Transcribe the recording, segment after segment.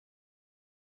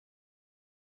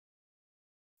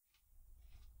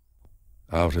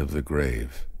Out of the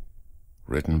Grave,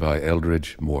 written by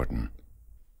Eldrich Morton.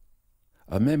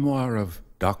 A memoir of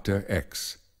Dr.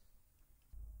 X.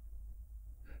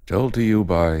 Told to you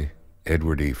by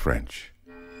Edward E. French.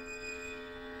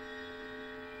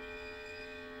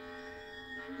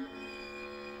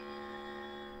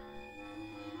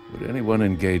 Would anyone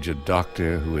engage a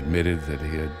doctor who admitted that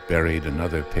he had buried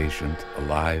another patient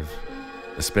alive,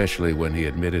 especially when he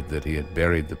admitted that he had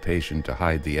buried the patient to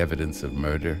hide the evidence of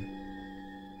murder?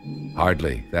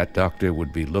 Hardly. That doctor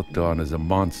would be looked on as a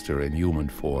monster in human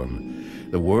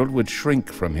form. The world would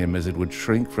shrink from him as it would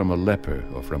shrink from a leper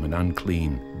or from an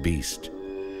unclean beast.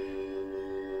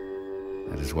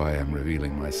 That is why I'm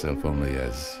revealing myself only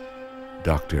as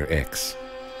Dr. X.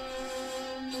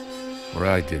 For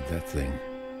I did that thing.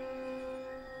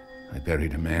 I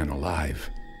buried a man alive.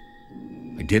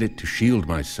 I did it to shield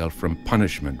myself from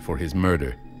punishment for his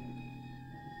murder.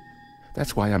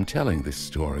 That's why I'm telling this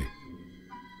story.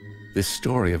 This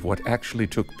story of what actually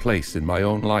took place in my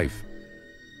own life.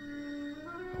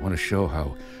 I want to show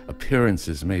how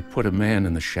appearances may put a man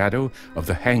in the shadow of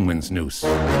the hangman's noose.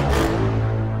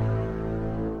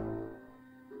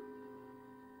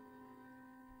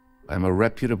 I'm a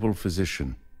reputable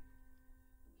physician.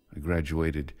 I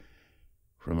graduated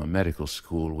from a medical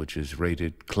school which is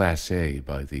rated Class A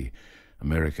by the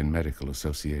American Medical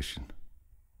Association.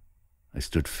 I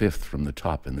stood 5th from the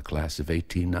top in the class of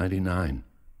 1899.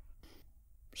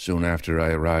 Soon after I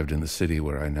arrived in the city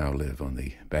where I now live on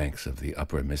the banks of the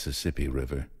upper Mississippi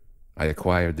River, I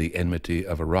acquired the enmity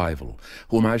of a rival,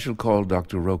 whom I shall call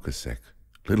Dr. Rokasek.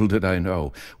 Little did I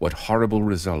know what horrible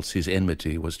results his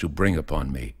enmity was to bring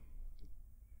upon me.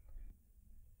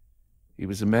 He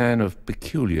was a man of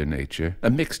peculiar nature, a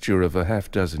mixture of a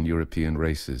half-dozen European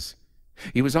races.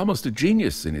 He was almost a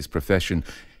genius in his profession,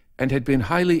 and had been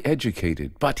highly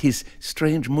educated, but his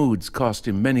strange moods cost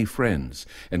him many friends,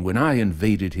 and when I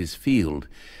invaded his field,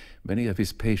 many of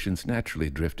his patients naturally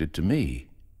drifted to me.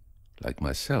 Like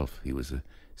myself, he was a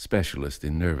specialist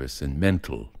in nervous and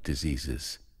mental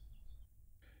diseases.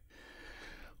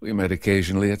 We met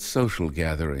occasionally at social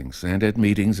gatherings and at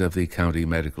meetings of the County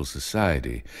Medical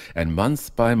Society, and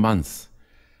month by month,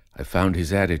 I found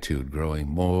his attitude growing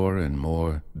more and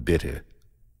more bitter.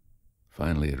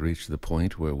 Finally, it reached the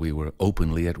point where we were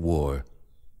openly at war.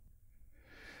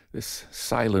 This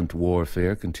silent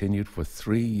warfare continued for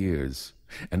 3 years,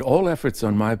 and all efforts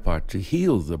on my part to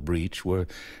heal the breach were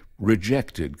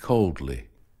rejected coldly.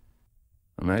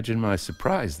 Imagine my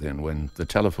surprise, then, when the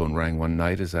telephone rang one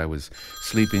night as I was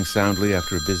sleeping soundly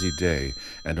after a busy day,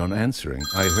 and on answering,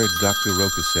 I heard Dr.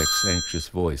 Rokasek's anxious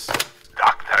voice.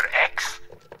 Dr. X?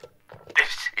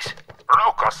 This is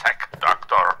Rokasek,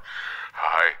 doctor.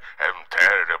 I am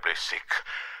terribly sick.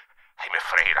 I'm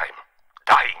afraid I'm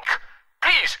dying.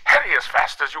 Please, hurry as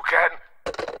fast as you can.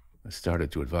 I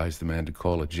started to advise the man to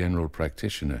call a general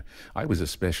practitioner. I was a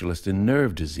specialist in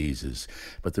nerve diseases,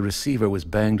 but the receiver was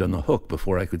banged on the hook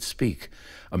before I could speak.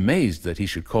 Amazed that he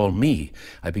should call me,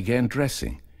 I began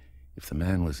dressing. If the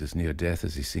man was as near death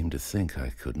as he seemed to think, I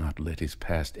could not let his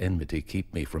past enmity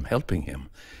keep me from helping him.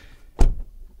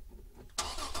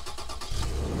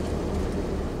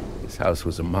 His house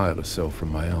was a mile or so from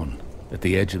my own, at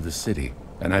the edge of the city,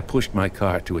 and I pushed my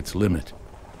car to its limit.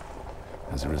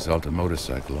 As a result, a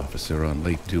motorcycle officer on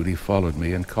late duty followed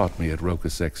me and caught me at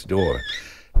Rokasek's door.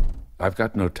 "I've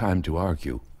got no time to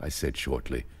argue," I said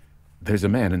shortly. "There's a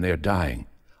man in there dying.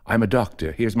 I'm a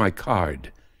doctor. Here's my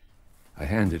card." I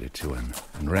handed it to him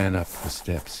and ran up the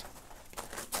steps.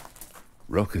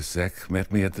 Rokasek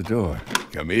met me at the door.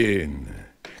 Come in.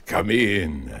 Come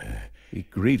in. He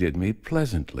greeted me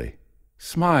pleasantly,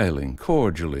 smiling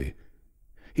cordially.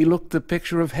 He looked the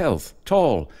picture of health,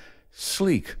 tall,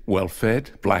 sleek,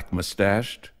 well-fed,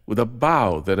 black-mustached, with a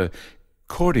bow that a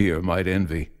courtier might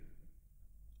envy.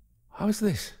 "How's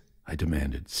this?" I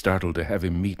demanded, startled to have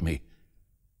him meet me.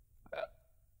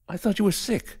 "I thought you were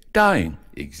sick, dying."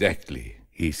 "Exactly,"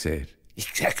 he said.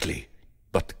 "Exactly.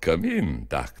 But come in,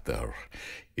 doctor.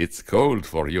 It's cold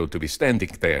for you to be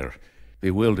standing there."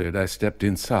 Bewildered, I stepped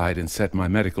inside and set my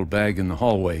medical bag in the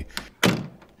hallway.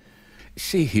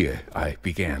 "See here," I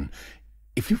began.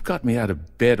 "If you've got me out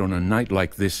of bed on a night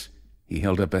like this..." He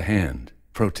held up a hand,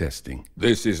 protesting.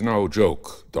 "This is no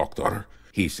joke, doctor,"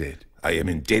 he said. "I am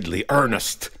in deadly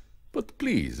earnest. But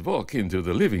please walk into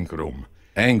the living room."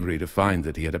 Angry to find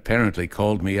that he had apparently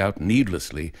called me out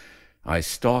needlessly, I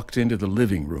stalked into the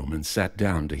living room and sat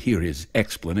down to hear his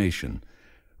explanation.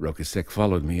 Rokasek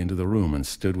followed me into the room and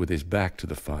stood with his back to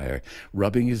the fire,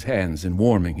 rubbing his hands and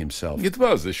warming himself. "It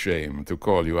was a shame to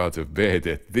call you out of bed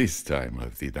at this time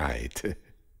of the night."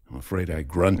 I'm afraid I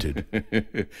grunted.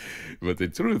 But the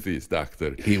truth is,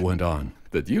 Doctor, He went on.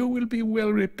 that you will be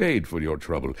well repaid for your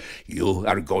trouble. You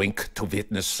are going to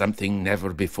witness something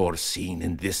never before seen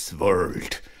in this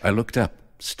world. I looked up,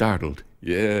 startled.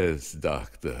 Yes,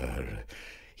 Doctor.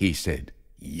 He said,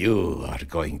 you are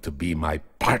going to be my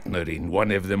partner in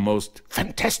one of the most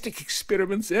Fantastic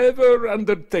experiments ever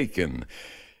undertaken.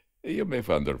 You may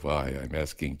wonder why I'm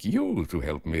asking you to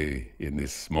help me in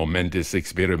this momentous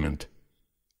experiment.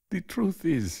 The truth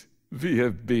is, we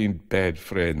have been bad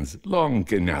friends long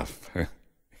enough.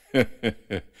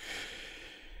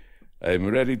 I'm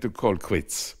ready to call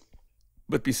quits.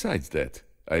 But besides that,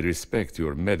 I respect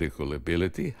your medical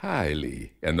ability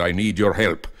highly, and I need your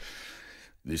help.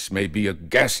 This may be a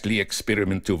ghastly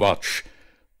experiment to watch,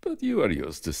 but you are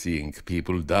used to seeing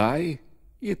people die.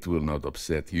 It will not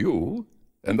upset you,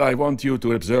 and I want you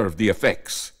to observe the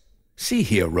effects. See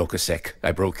here, Rokosek,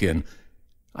 I broke in.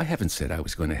 I haven't said I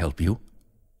was going to help you.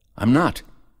 I'm not.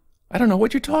 I don't know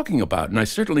what you're talking about, and I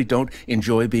certainly don't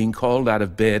enjoy being called out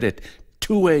of bed at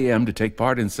 2 a.m. to take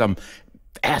part in some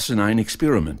asinine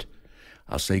experiment.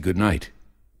 I'll say good night.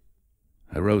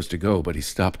 I rose to go, but he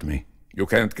stopped me. You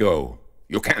can't go.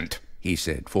 You can't, he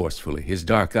said forcefully, his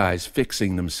dark eyes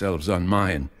fixing themselves on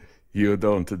mine. You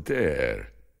don't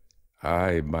dare.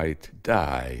 I might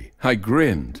die. I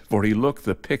grinned, for he looked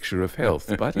the picture of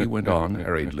health, but he went on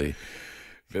hurriedly.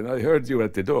 When I heard you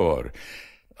at the door,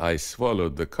 I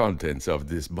swallowed the contents of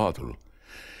this bottle.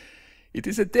 It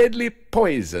is a deadly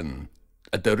poison,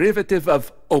 a derivative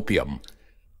of opium.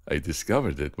 I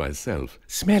discovered it myself.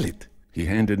 Smell it. He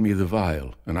handed me the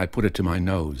vial, and I put it to my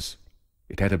nose.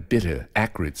 It had a bitter,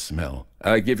 acrid smell.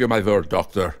 I give you my word,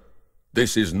 Doctor.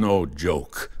 This is no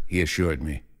joke, he assured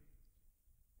me.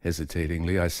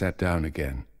 Hesitatingly, I sat down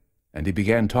again, and he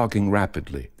began talking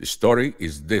rapidly. The story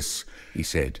is this, he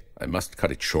said. I must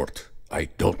cut it short. I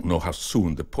don't know how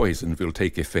soon the poison will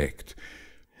take effect.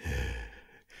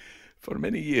 For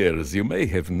many years, you may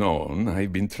have known,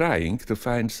 I've been trying to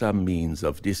find some means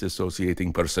of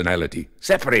disassociating personality,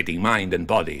 separating mind and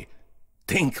body.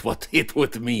 Think what it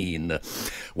would mean.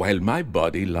 While my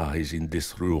body lies in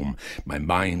this room, my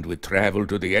mind would travel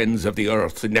to the ends of the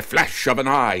earth in the flash of an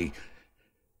eye,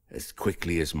 as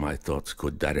quickly as my thoughts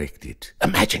could direct it.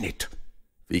 Imagine it!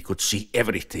 We could see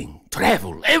everything,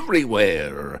 travel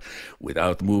everywhere,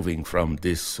 without moving from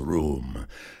this room.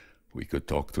 We could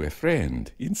talk to a friend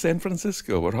in San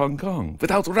Francisco or Hong Kong,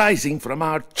 without rising from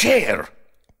our chair.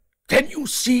 Can you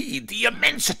see the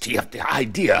immensity of the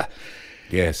idea?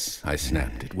 Yes, I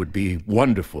snapped. It would be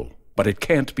wonderful, but it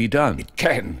can't be done. It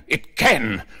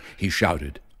can, he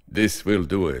shouted. This will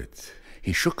do it.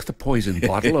 He shook the poison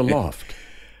bottle aloft.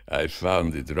 I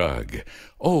found the drug.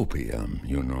 Opium,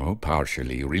 you know,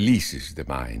 partially releases the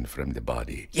mind from the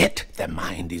body. Yet the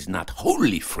mind is not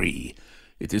wholly free.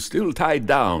 It is still tied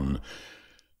down.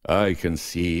 I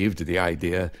conceived the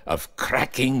idea of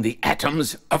cracking the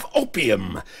atoms of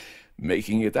opium,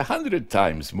 making it 100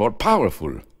 times more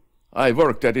powerful. I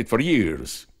worked at it for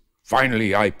years.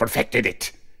 Finally, I perfected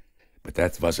it. But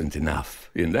that wasn't enough.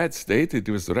 In that state, it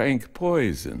was rank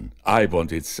poison. I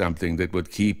wanted something that would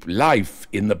keep life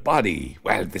in the body,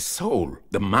 while the soul,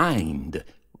 the mind,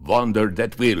 wandered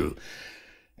at will.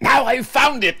 Now I've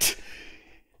found it!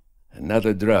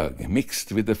 Another drug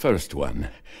mixed with the first one.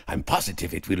 I'm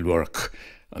positive it will work.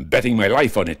 I'm betting my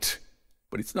life on it.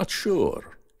 But it's not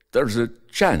sure. There's a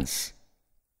chance.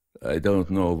 I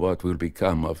don't know what will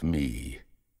become of me.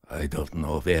 I don't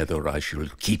know whether I shall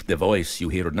keep the voice you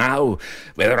hear now,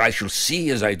 whether I shall see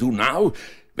as I do now,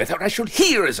 whether I shall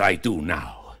hear as I do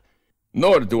now.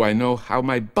 Nor do I know how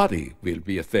my body will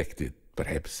be affected.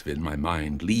 Perhaps when my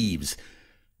mind leaves,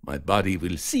 my body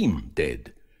will seem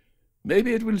dead.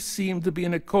 Maybe it will seem to be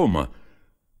in a coma.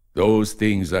 Those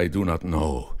things I do not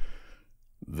know.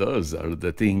 Those are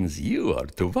the things you are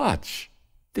to watch.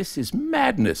 This is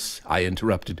madness, I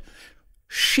interrupted.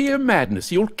 Sheer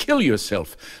madness. You'll kill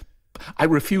yourself. I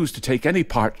refuse to take any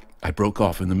part. I broke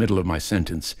off in the middle of my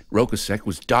sentence. Rokosek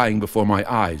was dying before my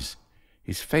eyes.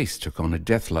 His face took on a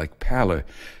death-like pallor.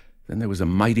 Then there was a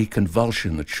mighty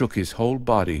convulsion that shook his whole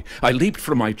body. I leaped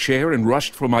from my chair and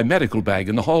rushed for my medical bag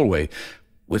in the hallway.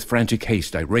 With frantic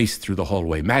haste, I raced through the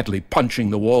hallway, madly punching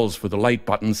the walls for the light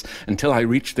buttons until I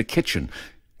reached the kitchen.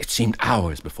 It seemed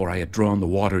hours before I had drawn the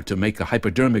water to make a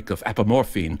hypodermic of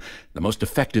apomorphine, the most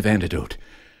effective antidote.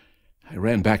 I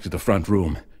ran back to the front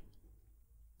room.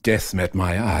 Death met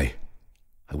my eye.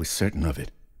 I was certain of it.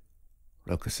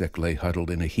 Rokosek lay huddled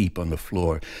in a heap on the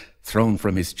floor, thrown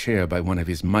from his chair by one of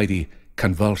his mighty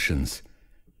convulsions.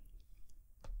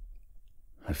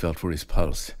 I felt for his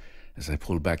pulse as I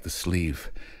pulled back the sleeve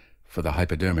for the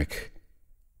hypodermic.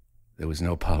 There was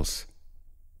no pulse.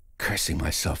 Cursing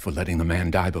myself for letting the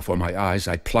man die before my eyes,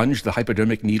 I plunged the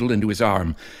hypodermic needle into his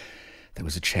arm. There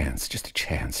was a chance, just a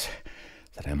chance,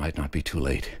 that I might not be too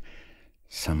late.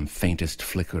 Some faintest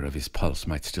flicker of his pulse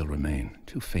might still remain,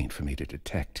 too faint for me to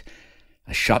detect.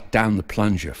 I shot down the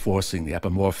plunger, forcing the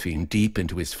apomorphine deep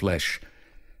into his flesh.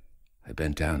 I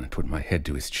bent down and put my head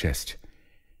to his chest.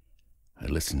 I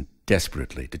listened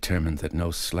desperately, determined that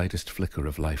no slightest flicker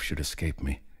of life should escape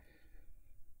me.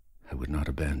 I would not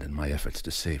abandon my efforts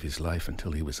to save his life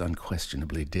until he was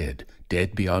unquestionably dead,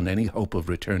 dead beyond any hope of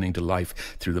returning to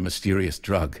life through the mysterious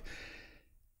drug.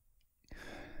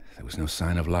 There was no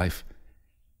sign of life.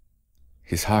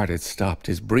 His heart had stopped,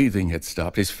 his breathing had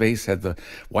stopped, his face had the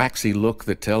waxy look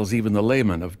that tells even the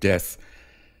layman of death.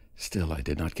 Still, I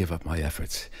did not give up my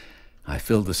efforts. I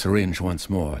filled the syringe once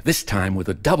more, this time with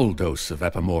a double dose of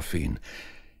apomorphine.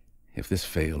 If this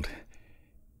failed,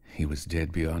 he was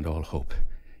dead beyond all hope.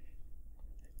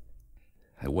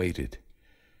 I waited.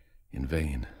 In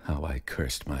vain. How I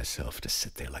cursed myself to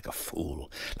sit there like a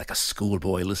fool, like a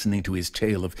schoolboy listening to his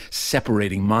tale of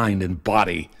separating mind and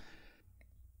body.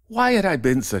 Why had I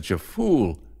been such a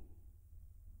fool?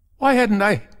 Why hadn't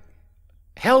I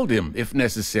held him, if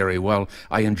necessary, while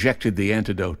I injected the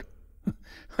antidote?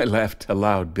 I laughed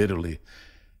aloud bitterly.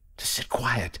 To sit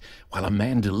quiet while a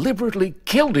man deliberately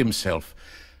killed himself.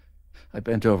 I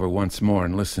bent over once more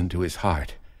and listened to his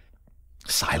heart.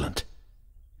 Silent.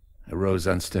 I rose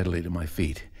unsteadily to my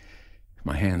feet.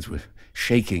 My hands were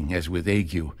shaking as with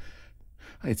ague.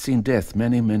 I had seen death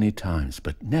many, many times,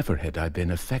 but never had I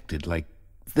been affected like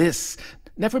this.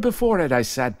 Never before had I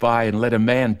sat by and let a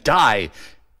man die,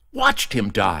 watched him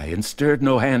die, and stirred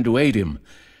no hand to aid him.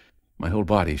 My whole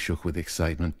body shook with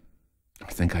excitement.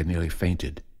 I think I nearly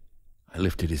fainted. I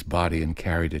lifted his body and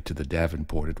carried it to the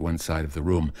Davenport at one side of the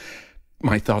room.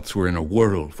 My thoughts were in a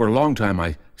whirl. For a long time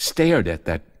I stared at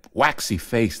that waxy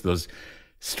face, those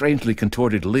strangely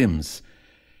contorted limbs.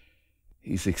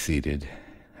 He succeeded,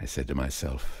 I said to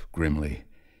myself grimly.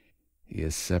 He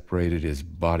has separated his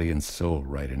body and soul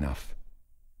right enough.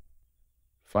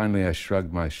 Finally, I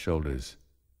shrugged my shoulders.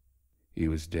 He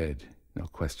was dead, no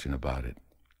question about it.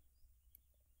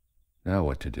 Now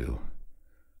what to do?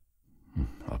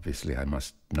 Obviously, I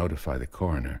must notify the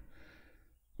coroner.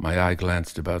 My eye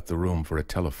glanced about the room for a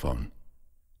telephone.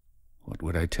 What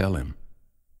would I tell him?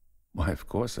 Why, of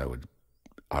course, I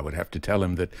would have to tell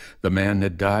him that the man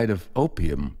had died of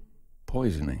opium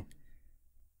poisoning.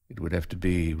 It would have to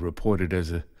be reported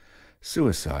as a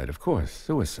suicide, of course,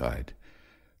 suicide.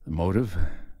 The motive?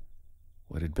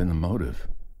 What had been the motive?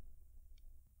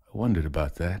 I wondered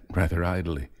about that, rather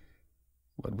idly.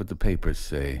 What would the papers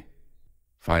say?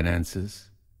 Finances?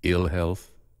 Ill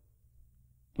health?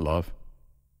 Love?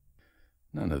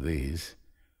 None of these.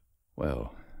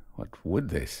 Well, what would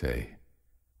they say?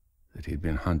 That he'd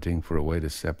been hunting for a way to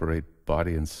separate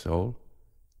body and soul?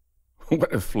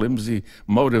 What a flimsy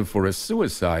motive for a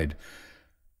suicide!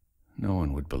 No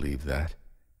one would believe that.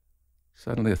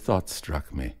 Suddenly a thought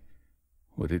struck me.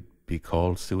 Would it be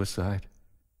called suicide?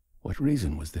 What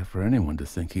reason was there for anyone to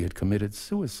think he had committed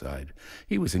suicide?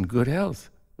 He was in good health,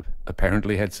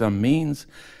 apparently had some means,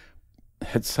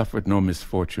 had suffered no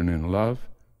misfortune in love.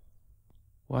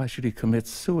 Why should he commit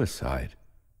suicide?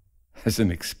 As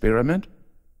an experiment?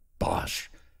 Bosh!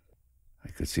 I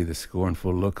could see the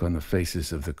scornful look on the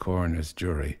faces of the coroner's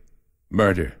jury.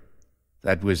 Murder.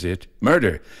 That was it.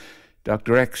 Murder.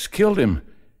 Dr. X killed him.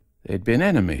 They'd been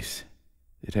enemies.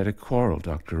 They'd had a quarrel.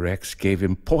 Dr. X gave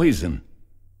him poison.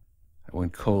 I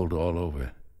went cold all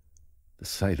over. The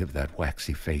sight of that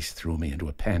waxy face threw me into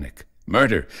a panic.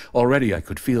 Murder! Already I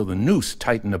could feel the noose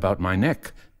tighten about my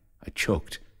neck. I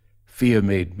choked. Fear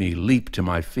made me leap to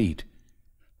my feet.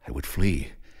 I would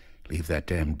flee. Leave that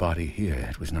damned body here.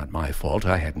 It was not my fault.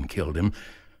 I hadn't killed him.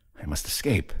 I must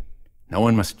escape. No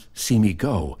one must see me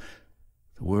go.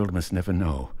 The world must never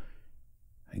know.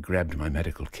 I grabbed my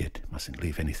medical kit. Mustn't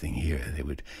leave anything here. They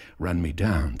would run me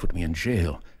down, put me in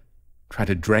jail, try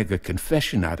to drag a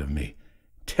confession out of me.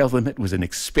 Tell them it was an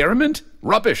experiment?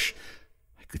 Rubbish!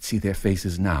 I could see their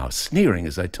faces now, sneering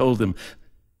as I told them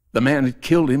the man had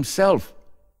killed himself.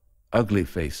 Ugly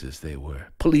faces they were,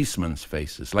 policemen's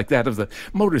faces, like that of the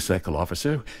motorcycle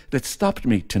officer that stopped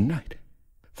me tonight.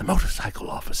 The motorcycle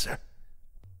officer.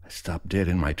 I stopped dead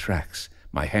in my tracks,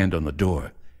 my hand on the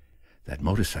door. That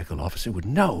motorcycle officer would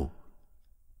know.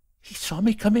 He saw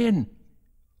me come in.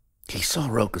 He saw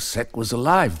Rokosek was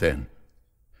alive then.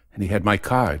 And he had my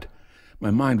card.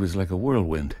 My mind was like a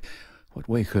whirlwind. What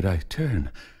way could I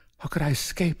turn? How could I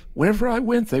escape? Wherever I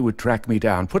went, they would track me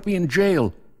down, put me in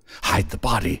jail. Hide the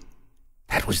body.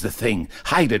 That was the thing.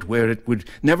 Hide it where it would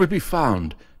never be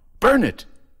found. Burn it!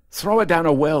 Throw it down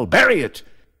a well! Bury it!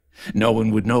 No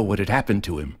one would know what had happened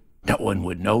to him. No one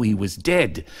would know he was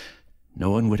dead.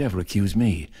 No one would ever accuse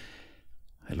me.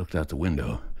 I looked out the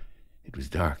window. It was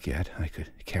dark yet. I could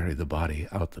carry the body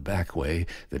out the back way,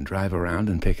 then drive around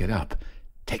and pick it up.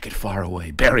 Take it far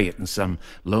away, bury it in some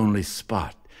lonely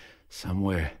spot,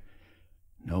 somewhere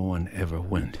no one ever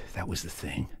went. That was the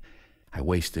thing. I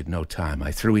wasted no time.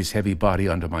 I threw his heavy body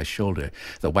onto my shoulder,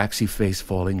 the waxy face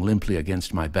falling limply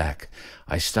against my back.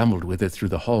 I stumbled with it through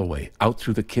the hallway, out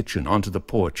through the kitchen, onto the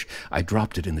porch. I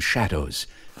dropped it in the shadows.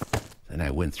 Then I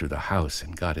went through the house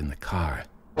and got in the car.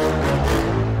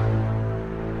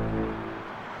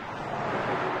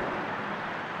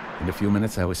 In a few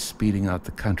minutes, I was speeding out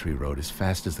the country road as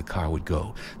fast as the car would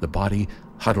go, the body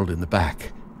huddled in the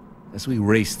back. As we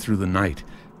raced through the night,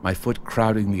 my foot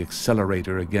crowding the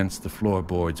accelerator against the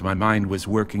floorboards, my mind was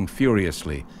working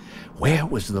furiously. Where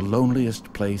was the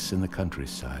loneliest place in the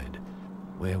countryside?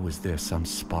 Where was there some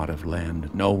spot of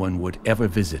land no one would ever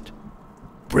visit?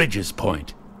 Bridges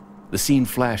Point. The scene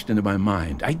flashed into my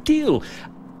mind. Ideal!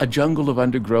 A jungle of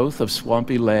undergrowth, of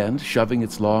swampy land, shoving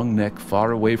its long neck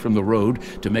far away from the road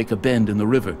to make a bend in the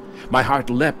river. My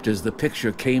heart leapt as the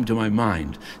picture came to my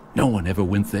mind. No one ever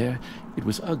went there. It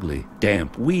was ugly,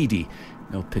 damp, weedy.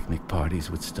 No picnic parties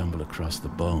would stumble across the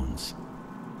bones.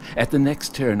 At the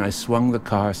next turn, I swung the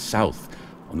car south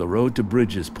on the road to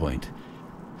Bridges Point.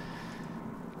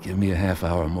 Give me a half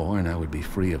hour more and I would be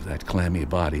free of that clammy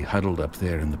body huddled up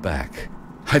there in the back.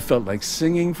 I felt like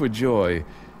singing for joy.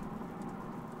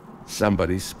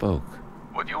 Somebody spoke.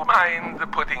 Would you mind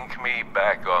putting me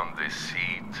back on this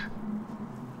seat?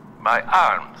 My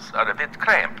arms are a bit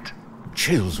cramped.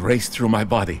 Chills raced through my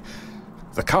body.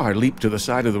 The car leaped to the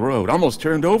side of the road, almost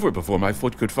turned over before my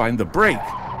foot could find the brake.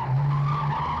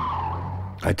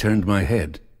 I turned my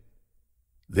head.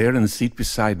 There in the seat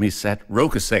beside me sat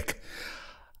Rokosek.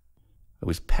 I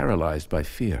was paralyzed by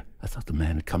fear. I thought the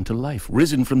man had come to life,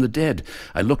 risen from the dead.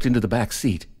 I looked into the back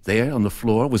seat. There on the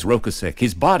floor was Rokosek,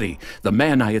 his body, the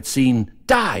man I had seen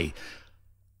die.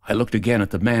 I looked again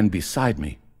at the man beside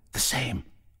me. The same.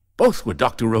 Both were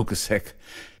Dr. Rokosek.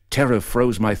 Terror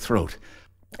froze my throat.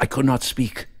 I could not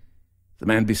speak. The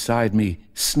man beside me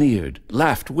sneered,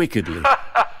 laughed wickedly. You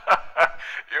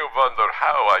wonder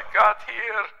how I got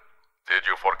here? Did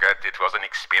you forget it was an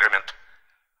experiment?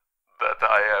 That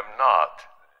I am not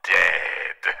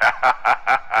dead.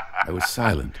 I was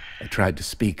silent. I tried to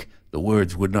speak. The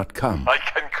words would not come. I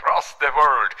can cross the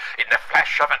world in the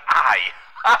flash of an eye.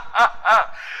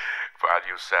 While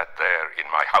you sat there in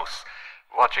my house,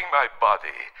 watching my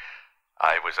body,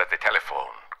 I was at the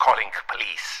telephone, calling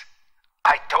police.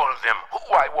 I told them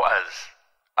who I was.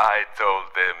 I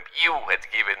told them you had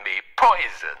given me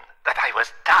poison, that I was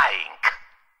dying.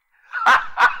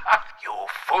 You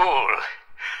fool.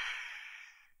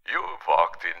 You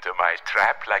walked into my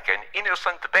trap like an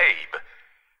innocent babe.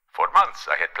 For months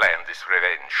I had planned this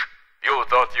revenge. You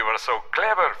thought you were so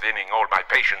clever, winning all my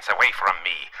patients away from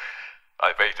me.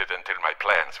 I waited until my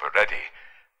plans were ready.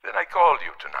 Then I called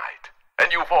you tonight, and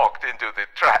you walked into the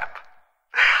trap.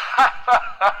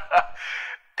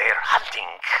 They're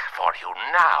hunting for you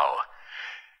now.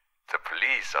 The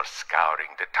police are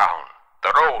scouring the town,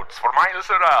 the roads for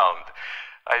miles around.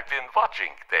 I've been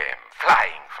watching them,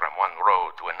 flying from one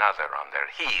road to another on their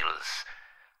heels.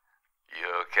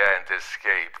 You can't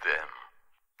escape them.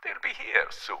 They'll be here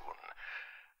soon.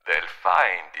 They'll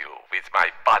find you with my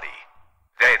body.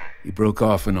 Then... He broke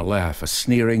off in a laugh, a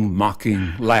sneering,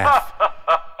 mocking laugh.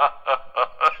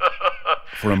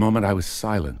 For a moment I was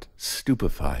silent,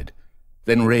 stupefied.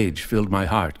 Then rage filled my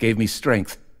heart, gave me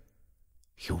strength.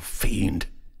 You fiend!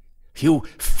 You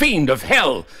fiend of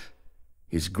hell!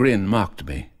 His grin mocked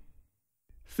me.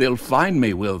 They'll find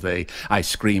me, will they? I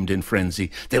screamed in frenzy.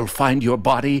 They'll find your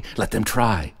body? Let them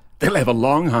try. They'll have a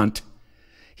long hunt.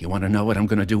 You want to know what I'm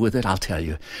going to do with it? I'll tell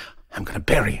you. I'm going to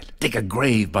bury it, dig a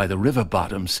grave by the river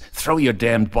bottoms, throw your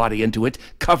damned body into it,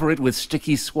 cover it with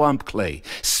sticky swamp clay,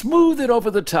 smooth it over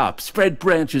the top, spread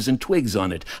branches and twigs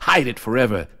on it, hide it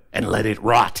forever, and let it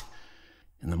rot.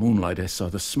 In the moonlight, I saw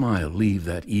the smile leave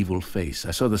that evil face.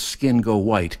 I saw the skin go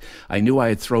white. I knew I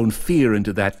had thrown fear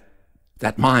into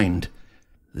that mind.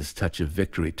 This touch of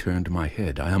victory turned my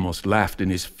head. I almost laughed in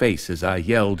his face as I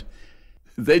yelled,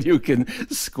 "Then you can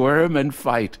squirm and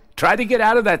fight. Try to get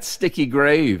out of that sticky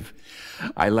grave."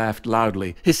 I laughed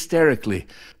loudly, hysterically.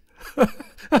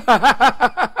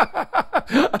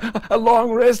 A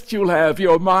long rest you'll have,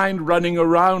 your mind running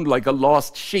around like a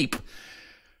lost sheep.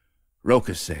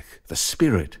 Rokosek, the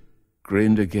spirit,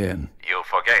 grinned again. You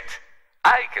forget.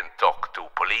 I can talk to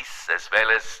police as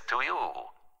well as to you.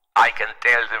 I can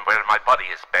tell them where my body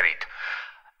is buried.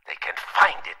 They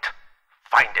Find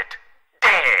it.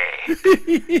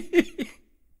 Dead.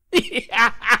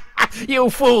 You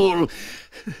fool!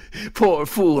 Poor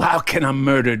fool, how can a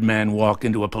murdered man walk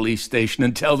into a police station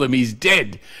and tell them he's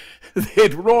dead?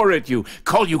 They'd roar at you,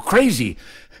 call you crazy.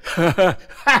 The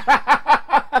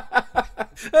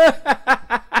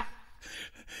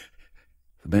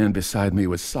man beside me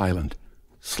was silent,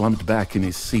 slumped back in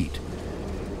his seat.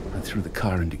 I threw the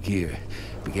car into gear,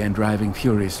 began driving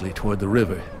furiously toward the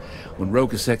river. When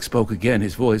Rokosek spoke again,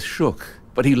 his voice shook,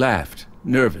 but he laughed,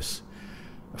 nervous,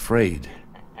 afraid.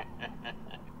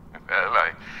 Well,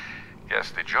 I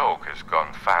guess the joke has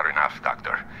gone far enough,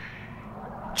 Doctor.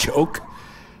 Joke?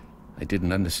 I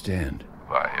didn't understand.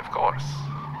 Why, of course.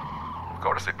 Of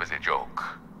course it was a joke.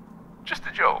 Just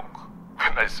a joke.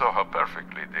 When I saw how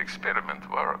perfectly the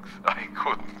experiment works, I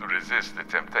couldn't resist the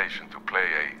temptation to play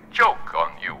a joke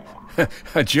on you.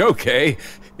 A joke, eh?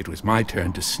 It was my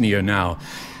turn to sneer now.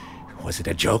 Was it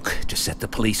a joke to set the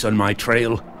police on my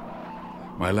trail?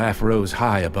 My laugh rose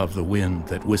high above the wind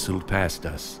that whistled past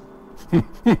us. The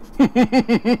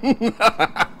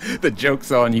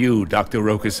joke's on you, Dr.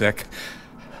 Rokosek.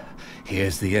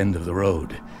 Here's the end of the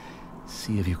road.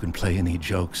 See if you can play any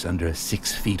jokes under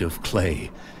 6 feet of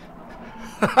clay.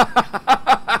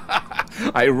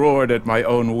 I roared at my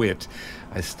own wit.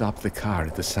 I stopped the car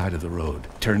at the side of the road,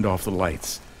 turned off the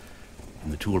lights.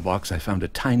 In the toolbox I found a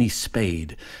tiny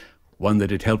spade, one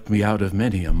that had helped me out of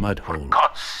many a mud hole. For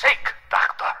God's sake,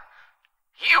 Doctor!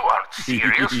 You aren't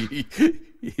serious!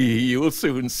 You'll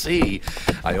soon see.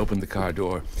 I opened the car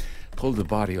door, pulled the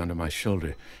body onto my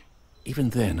shoulder.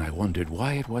 Even then I wondered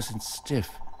why it wasn't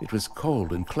stiff. It was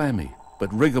cold and clammy,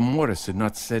 but rigor mortis had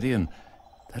not set in.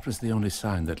 That was the only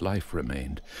sign that life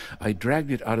remained. I dragged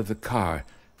it out of the car.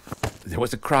 There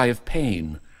was a cry of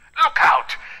pain. Look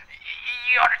out!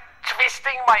 You're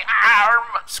twisting my arm!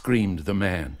 Screamed the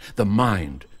man, the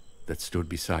mind that stood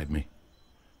beside me.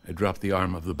 I dropped the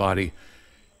arm of the body,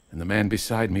 and the man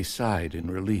beside me sighed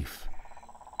in relief.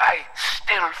 I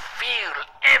still feel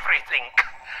everything.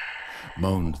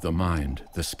 Moaned the mind,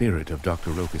 the spirit of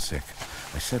Dr. Rokosek.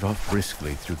 I set off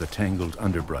briskly through the tangled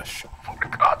underbrush. For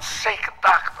God's sake,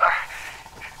 Doctor!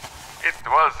 It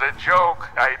was a joke,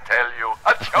 I tell you.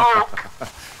 A joke!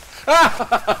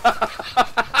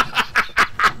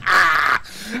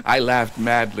 I laughed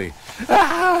madly.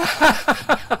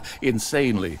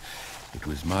 Insanely. It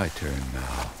was my turn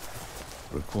now.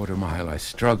 For a quarter mile I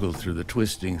struggled through the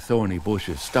twisting, thorny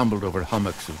bushes, stumbled over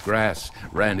hummocks of grass,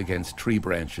 ran against tree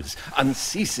branches,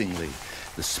 unceasingly.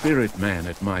 The spirit man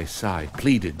at my side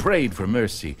pleaded, prayed for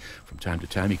mercy. From time to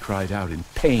time he cried out in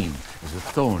pain as a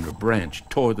thorn or branch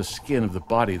tore the skin of the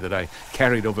body that I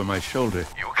carried over my shoulder.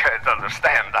 You can't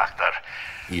understand, Doctor.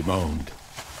 He moaned.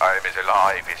 I'm as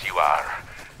alive as you are.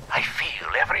 I feel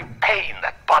every pain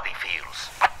that body feels.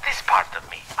 But this part of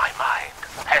me, my mind,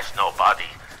 has no body.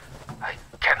 I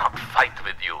cannot fight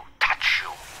with you, touch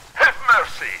you. Have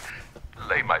mercy.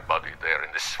 Lay my body there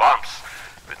in the swamps.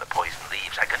 When the poison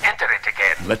leaves, I can enter it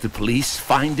again. Let the police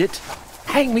find it?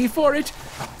 Hang me for it?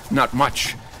 Not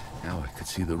much. Now I could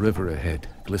see the river ahead,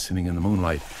 glistening in the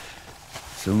moonlight.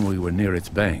 Soon we were near its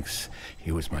banks.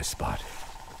 Here was my spot.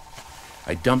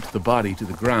 I dumped the body to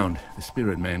the ground. The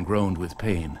spirit man groaned with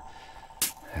pain.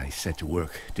 I set to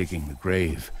work, digging the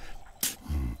grave.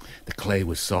 The clay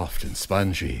was soft and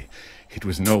spongy. It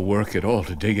was no work at all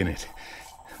to dig in it.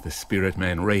 The spirit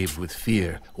man raved with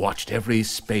fear, watched every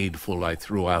spadeful I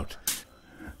threw out.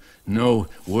 No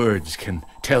words can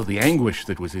tell the anguish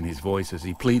that was in his voice as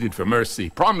he pleaded for mercy,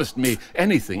 promised me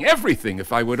anything, everything,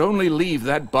 if I would only leave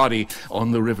that body on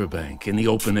the riverbank in the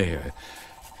open air.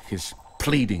 His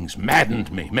pleadings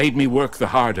maddened me, made me work the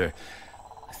harder.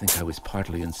 I think I was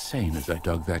partly insane as I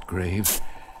dug that grave.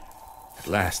 At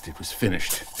last it was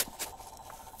finished.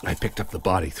 I picked up the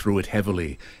body, threw it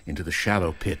heavily into the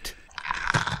shallow pit.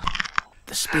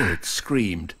 The spirit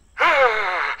screamed.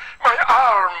 My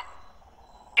arm!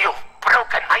 You've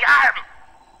broken my arm!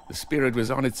 The spirit was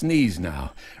on its knees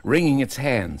now, wringing its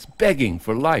hands, begging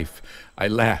for life. I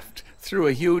laughed, threw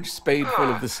a huge spadeful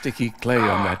of the sticky clay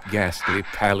on that ghastly,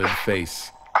 pallid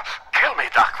face. Kill me,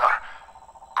 Doctor.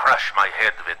 Crush my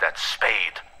head with that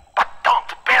spade, but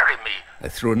don't bury me. I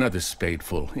threw another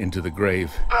spadeful into the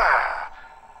grave.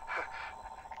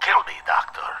 Kill me,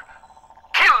 Doctor.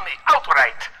 Kill me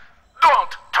outright.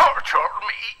 Don't torture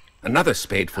me. Another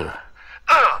spadeful.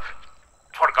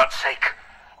 For God's sake.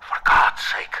 For God's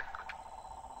sake.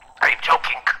 I'm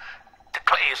joking. The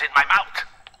clay is in my mouth.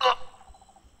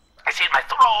 It's in my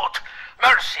throat.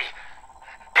 Mercy.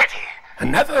 Pity.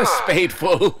 Another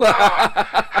spadeful. Give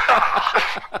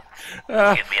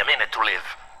me a minute to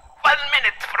live. 1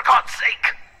 minute, for God's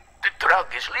sake. The drug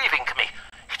is leaving me.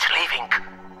 It's leaving.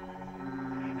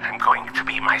 I'm going to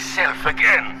be myself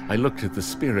again. I looked at the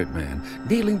spirit man,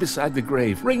 kneeling beside the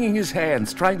grave, wringing his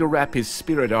hands, trying to wrap his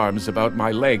spirit arms about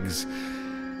my legs.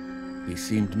 He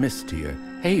seemed mistier,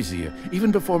 hazier.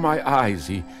 Even before my eyes,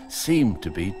 he seemed to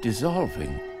be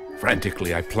dissolving.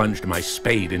 Frantically, I plunged my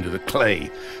spade into the clay,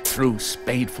 threw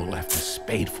spadeful after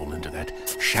spadeful into that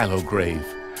shallow grave.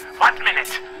 1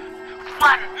 minute!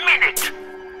 1 minute!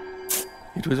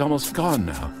 It was almost gone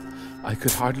now. I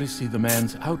could hardly see the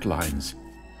man's outlines.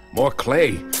 More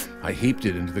clay! I heaped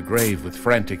it into the grave with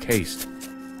frantic haste.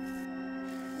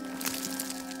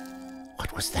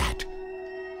 What was that?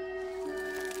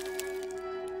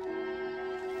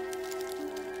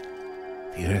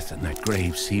 The earth in that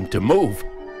grave seemed to move.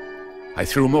 I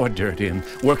threw more dirt in,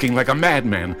 working like a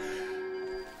madman.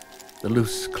 The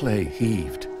loose clay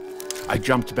heaved. I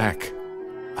jumped back.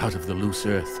 Out of the loose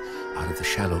earth, out of the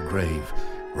shallow grave,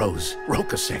 rose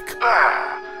Rokosek.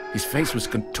 His face was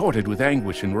contorted with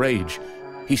anguish and rage.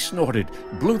 He snorted,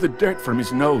 blew the dirt from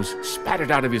his nose, spat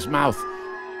it out of his mouth.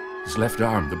 His left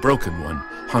arm, the broken one,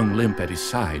 hung limp at his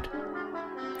side.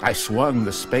 I swung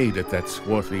the spade at that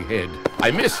swarthy head.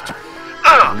 I missed!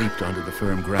 I leaped onto the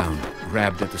firm ground,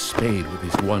 grabbed at the spade with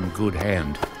his one good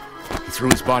hand. He threw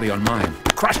his body on mine,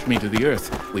 crushed me to the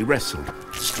earth. We wrestled,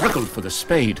 struggled for the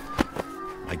spade.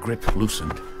 My grip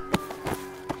loosened.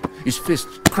 His fist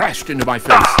crashed into my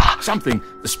face. Something,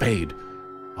 the spade,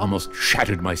 almost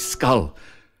shattered my skull.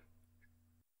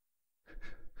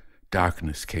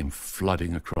 Darkness came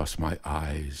flooding across my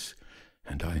eyes,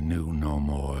 and I knew no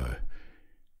more.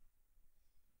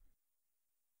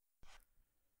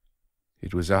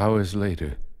 It was hours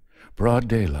later, broad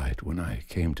daylight, when I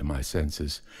came to my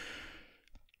senses.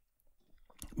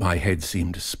 My head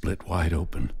seemed to split wide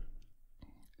open.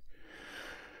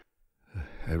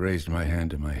 I raised my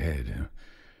hand to my head.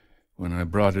 When I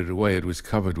brought it away, it was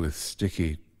covered with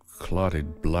sticky,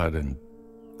 clotted blood and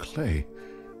clay.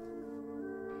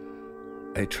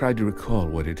 I tried to recall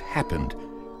what had happened.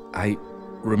 I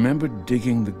remembered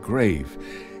digging the grave,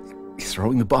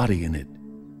 throwing the body in it,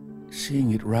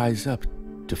 seeing it rise up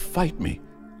to fight me.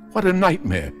 What a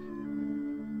nightmare!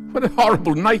 What a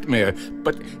horrible nightmare!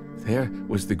 But there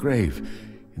was the grave,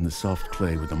 in the soft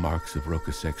clay with the marks of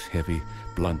Rokosek's heavy,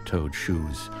 blunt-toed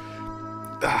shoes.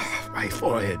 My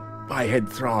forehead, my head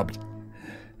throbbed.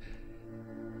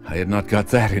 I had not got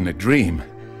that in a dream.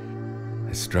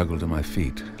 I struggled to my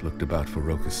feet, looked about for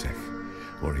Rokosek,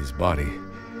 or his body.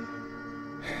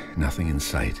 Nothing in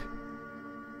sight.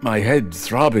 My head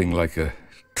throbbing like a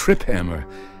trip hammer.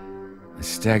 I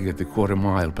staggered the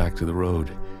quarter-mile back to the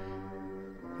road.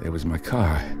 There was my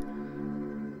car.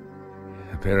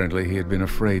 Apparently he had been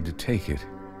afraid to take it.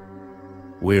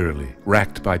 Wearily,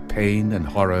 racked by pain and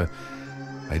horror,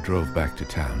 I drove back to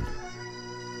town.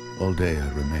 All day I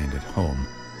remained at home,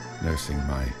 nursing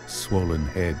my swollen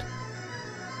head.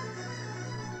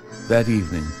 That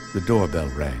evening, the doorbell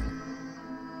rang,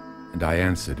 and I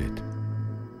answered it.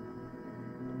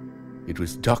 It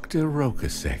was Dr.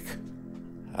 Rokosek.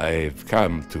 I've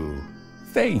come to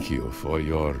thank you for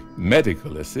your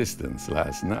medical assistance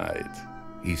last night,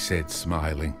 he said,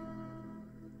 smiling.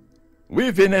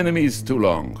 We've been enemies too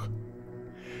long.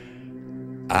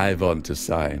 I want to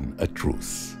sign a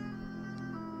truce.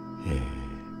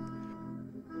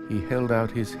 He held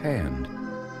out his hand.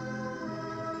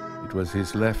 It was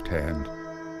his left hand.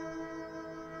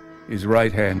 His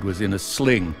right hand was in a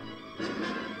sling.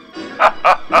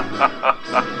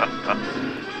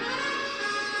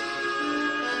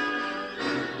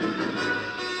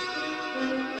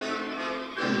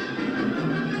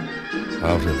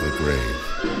 Out of the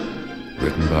Grave,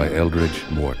 written by Eldrich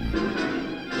Morton.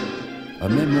 A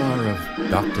memoir of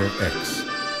Dr. X,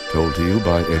 told to you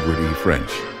by Edward E.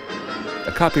 French.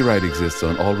 A copyright exists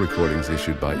on all recordings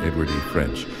issued by Edward E.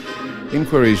 French.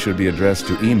 Inquiries should be addressed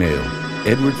to email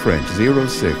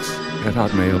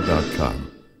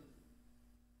edwardfrench06@hotmail.com.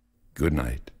 Good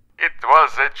night. It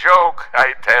was a joke,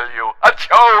 I tell you. A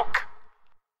joke!